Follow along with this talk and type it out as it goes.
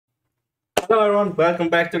Hello everyone, welcome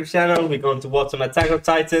back to the channel. We're going to watch some Attack on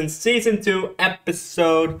Titan Season 2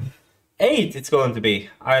 Episode 8 it's going to be.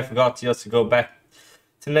 I forgot just to go back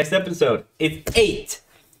to the next episode. It's 8.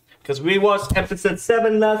 Because we watched episode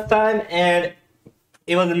 7 last time and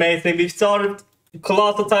it was amazing. We started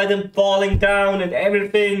Colossal Titan falling down and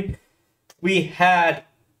everything. We had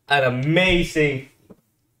an amazing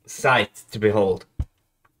sight to behold.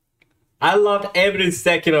 I loved every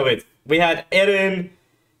second of it. We had EREN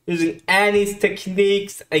using Annie's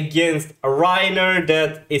techniques against a REINER,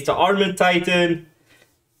 that is the armored titan.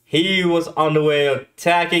 He was on the way of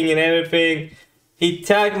attacking and everything. He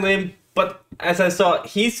tackled him, but as I saw,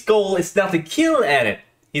 his goal is not to kill EREN.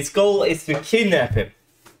 His goal is to kidnap him.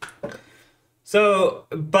 So,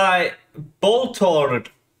 by Boltord,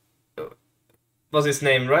 was his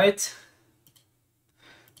name, right?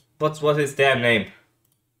 What's his damn name?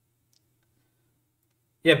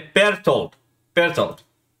 Yeah, Bertold.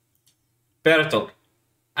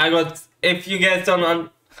 I got, if you guys don't know,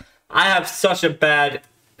 I have such a bad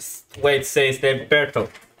way to say his name, Bertold.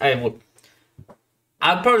 I'm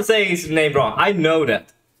probably saying his name wrong, I know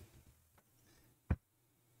that.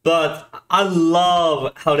 But I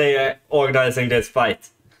love how they are organizing this fight.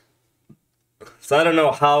 So I don't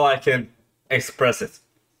know how I can express it.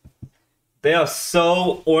 They are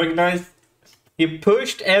so organized. He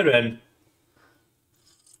pushed EREN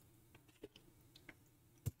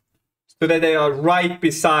so that they are right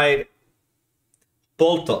beside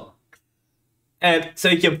Bolton. And so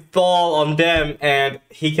he can fall on them and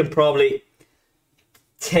he can probably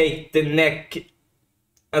take the neck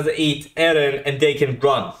as they eat EREN and they can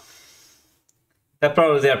run. That's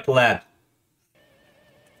probably their plan.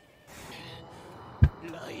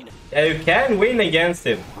 Yeah, you can win against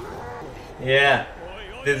him. Yeah,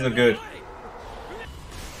 this is good.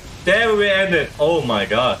 There we ended. Oh my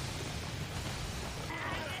god.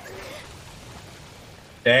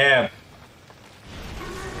 Damn.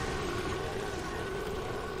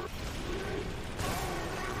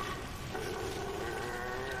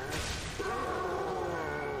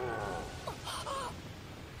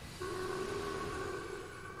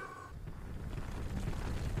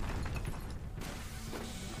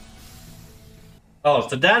 Oh,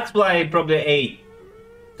 so that's why he probably ate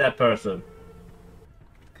that person.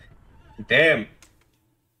 Damn.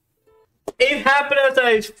 It happened as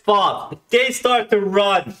I thought. They start to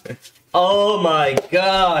run. Oh my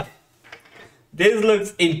god. This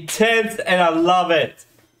looks intense and I love it.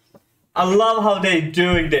 I love how they're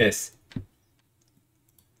doing this.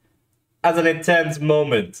 As an intense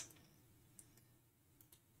moment.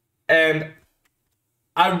 And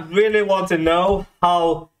I really want to know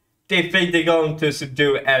how they think they're going to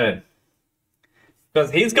subdue EREN.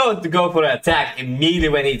 Because he's going to go for an attack immediately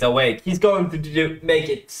when he's awake. He's going to make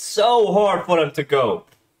it so hard for them to go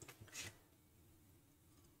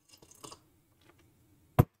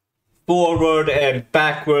forward and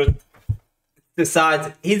backward.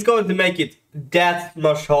 Besides, he's going to make it that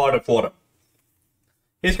much harder for them.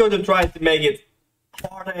 He's going to try to make it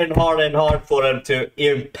harder and harder and harder for them to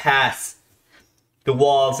even pass the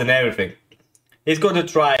walls and everything. He's going to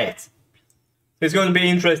try it. It's going to be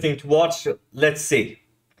interesting to watch. Let's see.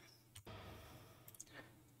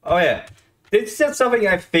 Oh yeah. This is just something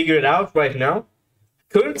I figured out right now.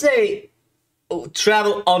 Couldn't they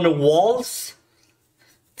travel on the walls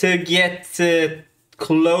to get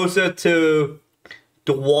closer to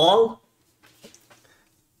the wall?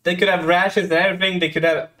 They could have rations and everything. They could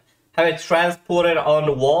have it transported on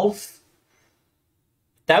the walls.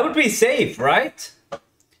 That would be safe, right?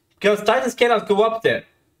 Because Titans cannot go up there.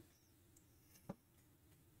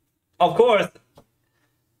 Of course,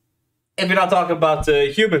 if you're not talking about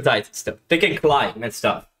human Titans stuff, they can climb and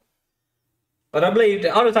stuff. But I believe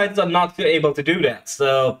the other Titans are not able to do that,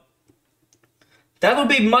 so that would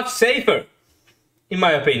be much safer, in my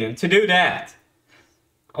opinion, to do that.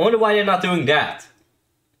 I wonder why they're not doing that.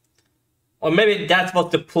 Or maybe that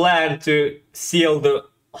was the plan to seal the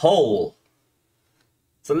hole.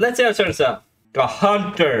 So let's see how it turns out. The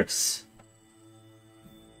Hunters.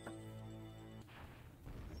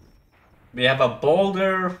 We have a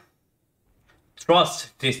Boulder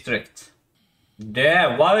Trust District.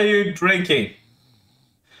 There, what are you drinking?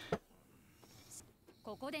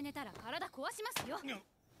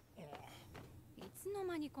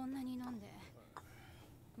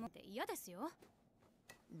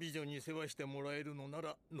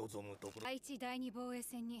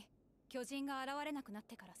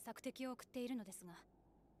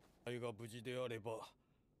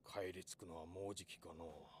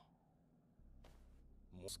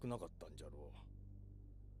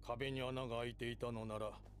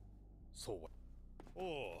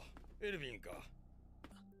 エルヴィンか。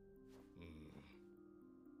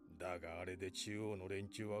だがあれで中央の連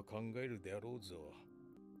中は考えるであろうぞ。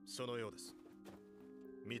そのようです。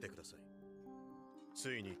見てください。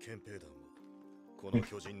ついに憲兵団はこの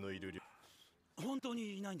巨人のいる本当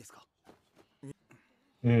にいないんですか？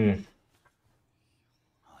うん。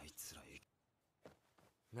あいつら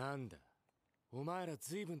なんだ、お前ら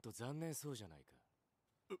随分と残念そうじゃないか。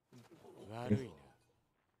悪いな。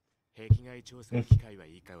壁外調査機会は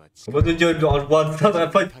以下は近い。What did you do on one side? I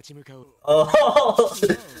put. 立ち向かおう。Oh,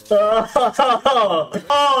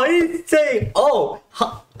 oh, insane! Oh,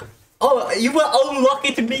 you were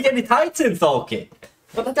unlucky to meet any Titans, okay?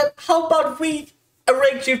 But then, how about we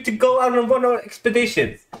arrange you to go out on one of our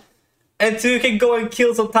expeditions, and so you can go and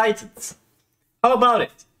kill some Titans? How about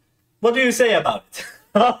it? What do you say about it?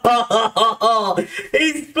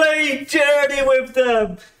 He's playing Journey with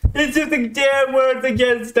them. He's using their words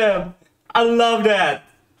against them. I love that.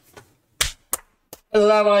 I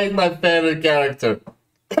love how he's my favorite character.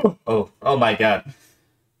 Oh my god.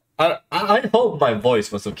 I hope my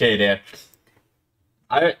voice was okay there.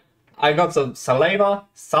 I got some saliva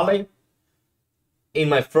in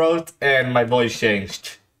my throat and my voice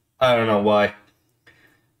changed. I don't know why.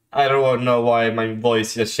 I don't know why my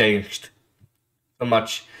voice just changed so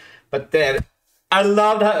much. But then I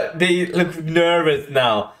loved how they look nervous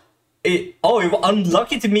now. You were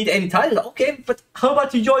unlucky to meet any Titans. Okay, but how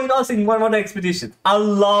about you join us in one of the expeditions? I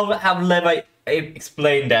love how Levi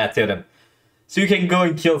explained that to them. So you can go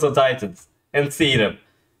and kill some Titans and see them.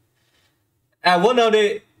 And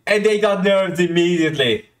they got nerves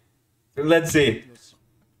immediately. Let's see.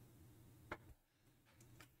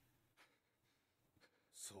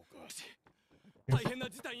 大変な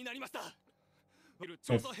事態になりました。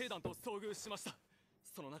調査兵団と遭遇しました。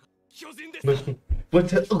その中、巨人です。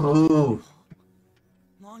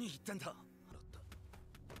何言ってんだ。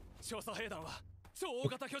調査兵団は超大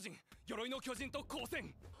型巨人、鎧の巨人と交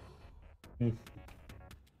戦。ひ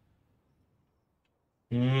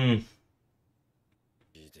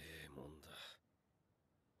でえもんだ。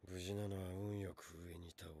無事なのは運よく上に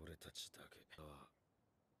いた俺たちだけだ。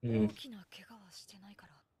大きな怪我はしてないか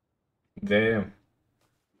ら。Damn.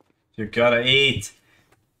 You gotta eat.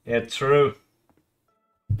 Yeah, true.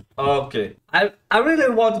 Okay. I really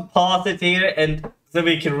want to pause it here and so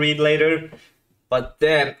we can read later. But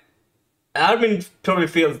then Armin probably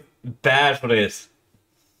feels bad for this.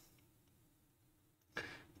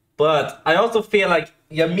 But I also feel like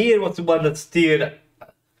Ymir was the one that steered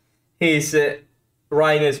his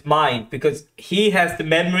Reiner's mind, because he has the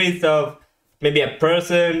memories of maybe a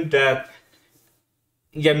person that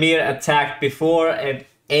Ymir attacked before and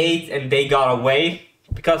ate, and they got away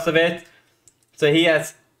because of it. So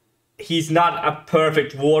he's not a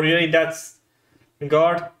perfect warrior in that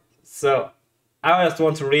regard. So I just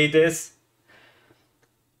want to read this.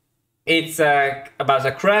 It's about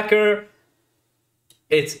a cracker.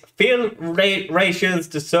 It's filled rations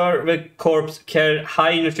to serve the corps carry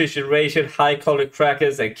high nutrition ration, high quality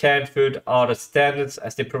crackers and canned food are the standards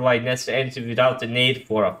as they provide necessary energy without the need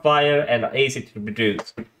for a fire and are easy to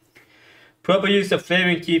produce. Proper use of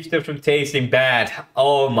flavoring keeps them from tasting bad.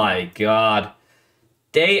 Oh my god.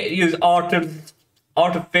 They use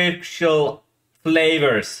artificial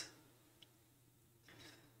flavors.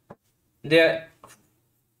 They're...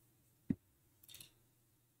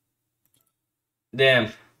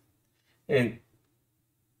 Damn. And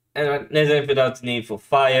necessary without the need for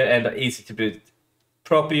fire and are easy to produce.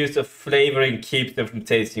 Proper use of flavoring keeps them from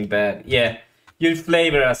tasting bad. Yeah. Use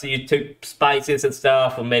flavor as you took spices and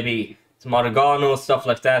stuff, or maybe some oregano, stuff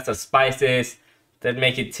like that, or spices that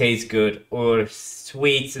make it taste good, or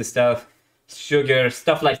sweets and stuff, sugar,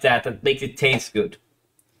 stuff like that that makes it taste good.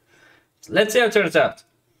 So let's see how it turns out.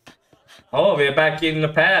 Oh, we're back in the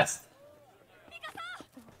past.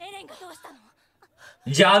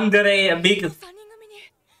 Yandere and Mika.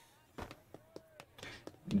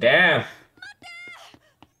 Damn.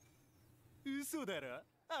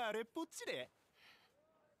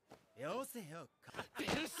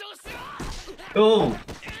 Oh.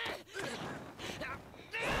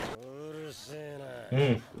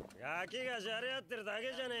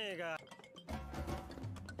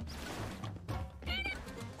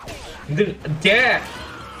 Damn.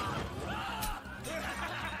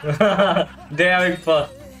 They're having fun.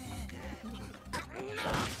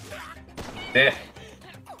 There.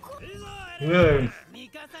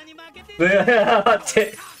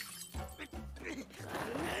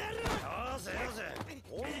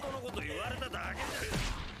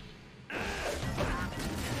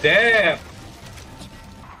 Damn.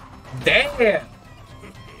 Damn.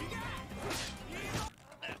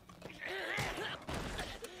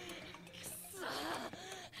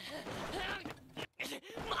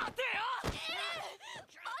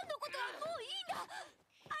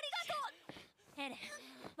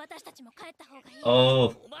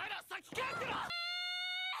 Oh. お前ら先帰ってろ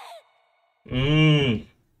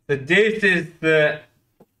So this is the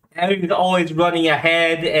Eren is always running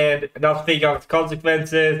ahead and not thinking of the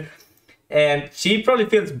consequences. And she probably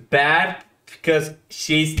feels bad because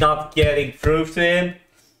she's not getting through to him.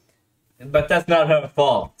 But that's not her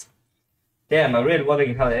fault. Damn, I'm really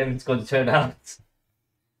wondering how Eren's going to turn out.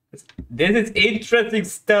 This is interesting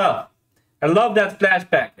stuff. I love that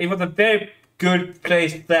flashback. It was a very good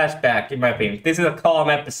placed flashback, in my opinion. This is a calm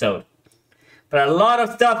episode. But a lot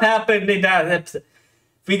of stuff happened in that episode.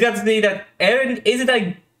 We got to see that Eren isn't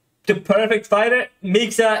like the perfect fighter.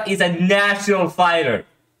 Miksa is a national fighter.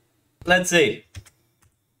 Let's see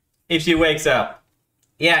if she wakes up.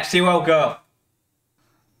 Yeah, she woke up.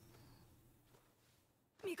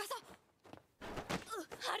 ミカサ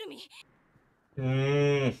ハルミ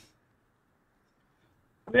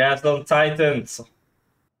We have some titans.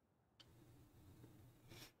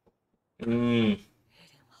 エレンは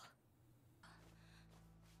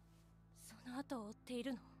その後を追ってい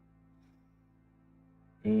るの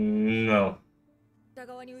No. 北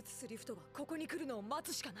側に移すリフトはここに来るのを待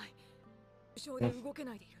つしかない。小で動け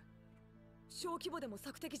ないでいる。小規模でも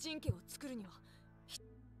索敵陣形を作るには。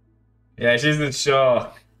Yeah, she's in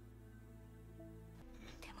shock.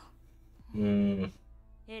 でも、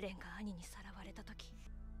エレンが兄にさらわれたとき。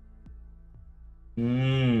で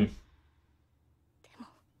も、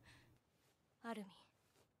アルミ、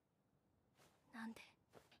なんで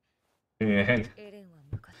Yeah. エレンは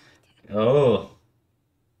向かっていて。 Oh.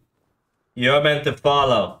 You're meant to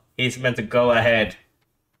follow. He's meant to go ahead.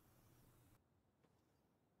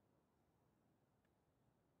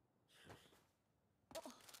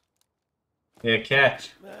 Yeah,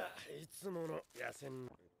 catch. まあいつもの野戦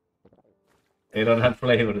They don't have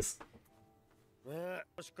flavors. まあ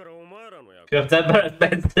昔からお前らの役 You have that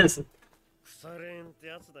expenses. 腐れんって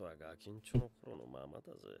やつだわガキンチョの頃のまま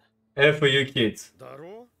だぜ And for you kids. だ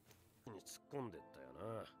ろに突っ込んでったよ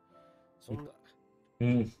なそんな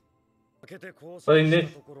開けて交差し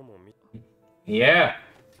たところも見 Yeah.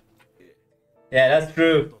 Yeah, that's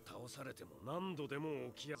true. 倒されても何度で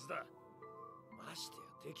も起きやすだましてや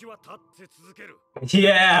敵は立って続ける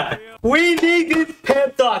Yeah. We need this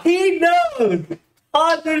pep talk. He knows.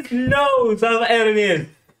 Hunter knows how Eren is.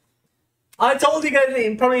 I told you guys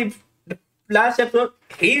in probably the last episode,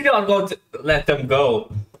 he's not going to let them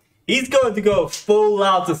go. He's going to go full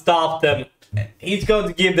out to stop them. He's going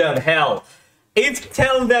to give them hell. He's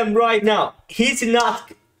telling them right now, he's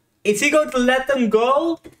not... Is he going to let them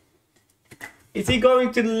go? Is he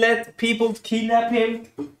going to let people kidnap him?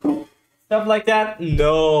 Stuff like that?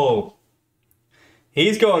 No.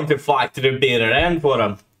 He's going to fight to the bitter end for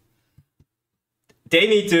them. They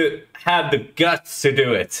need to have the guts to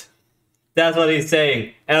do it. That's what he's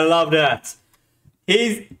saying. And I love that.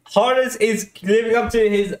 His Harness is living up to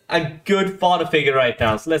his a good father figure right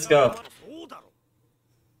now. So let's go.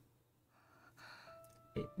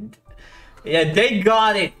 Yeah, they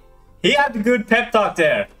got it. He had a good pep talk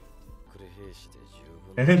there.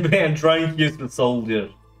 And trying to use the soldier.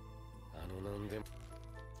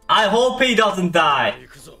 I hope he doesn't die.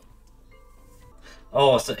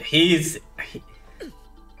 Oh, so he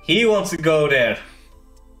wants to go there.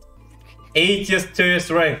 8 just to his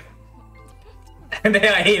strength. And they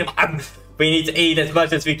are 8. We need to eat as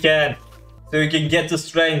much as we can so we can get the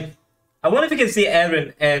strength. I wonder if we can see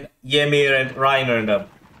Eren and Ymir and Reiner in them.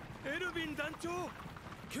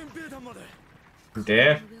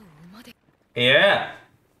 There. Yeah.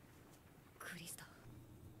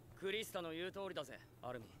 クリスタの言う通りだぜ、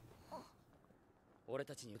アルミン。俺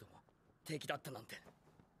たちに言うとも敵だったなんて。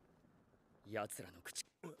奴らの口。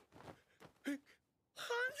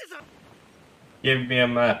Give me a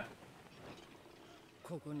map.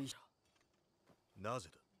 ここに。なぜ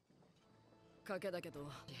だ賭けだけど。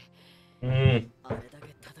うん。あれだ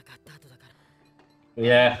け戦った後だから。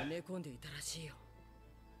Yeah. 寝込んでいたらしいよ。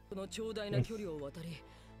この長大な距離を渡り、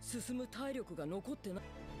進む体力が残ってない。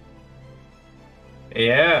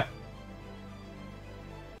Yeah.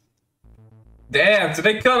 Damn, so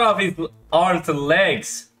they cut off his arms and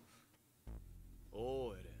legs.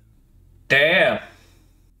 Damn.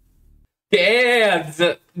 Damn.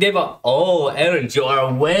 So they were, oh, Eren, you are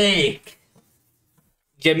awake.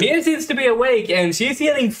 Ymir seems to be awake and she's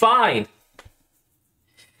feeling fine.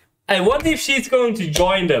 I wonder if she's going to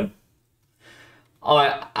join them. Oh,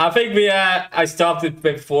 I think I stopped it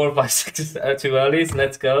before 5 seconds too early, so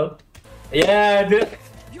let's go. Yeah,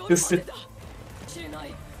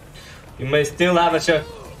 you may still have a shot.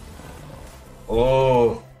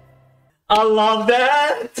 Oh, I love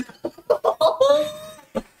that.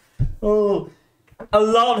 Oh, I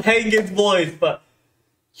love Hengen's voice, but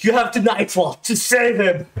You have to Nightfall to save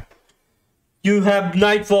him. You have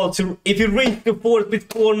Nightfall to... If you reach the forest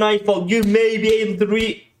before Nightfall, you may be able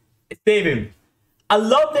to save him. I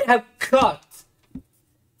love they have cut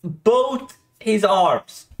both his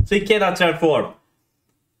arms, so he cannot transform.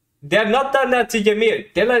 They have not done that to Ymir.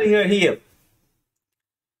 They're letting her heal.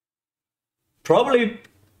 Probably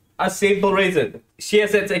a simple reason. She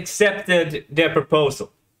has accepted their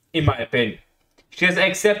proposal, in my opinion. She has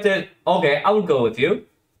accepted, okay, I will go with you.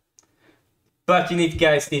 But you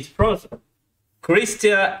guys need to process.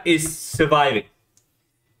 Christia is surviving.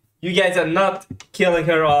 You guys are not killing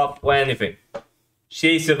her off or anything.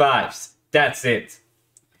 She survives. That's it.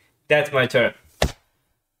 That's my turn.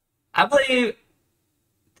 I believe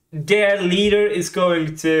their leader is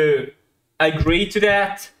going to agree to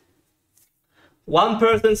that. One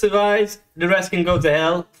person survives, the rest can go to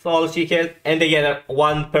hell for all she cares, and they get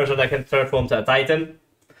one person that can transform to a Titan.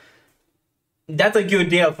 That's a good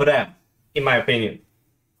deal for them, in my opinion.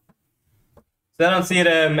 So I don't see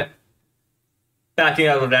them backing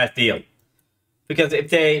out of that deal. Because if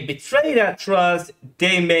they betray that trust,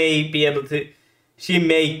 they may be able to... She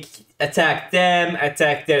may attack them,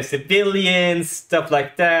 attack their civilians, stuff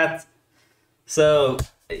like that. So,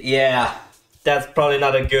 yeah, that's probably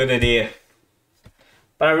not a good idea.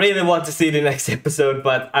 But I really want to see the next episode,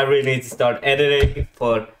 but I really need to start editing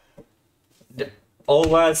for all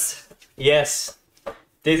of us. Yes,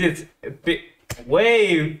 this is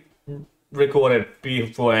way recorded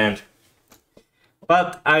beforehand.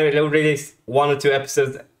 But I released 1 or 2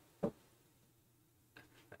 episodes.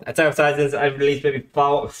 Attack of Titans, I release maybe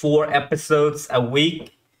 4 episodes a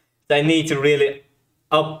week. So I need to really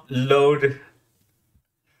upload,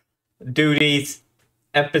 do these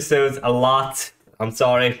episodes a lot. I'm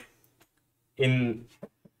sorry. When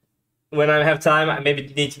I have time, I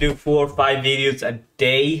maybe need to do 4 or 5 videos a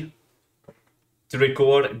day to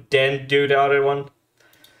record, then do the other one.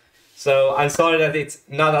 So I'm sorry that it's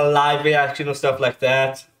not a live reaction or stuff like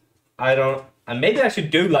that. And maybe I should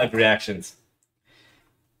do live reactions.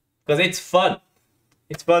 Because it's fun.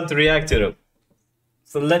 It's fun to react to them.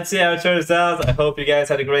 So let's see how it turns out. I hope you guys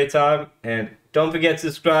had a great time. And don't forget to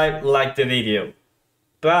subscribe, like the video.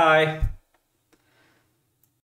 Bye.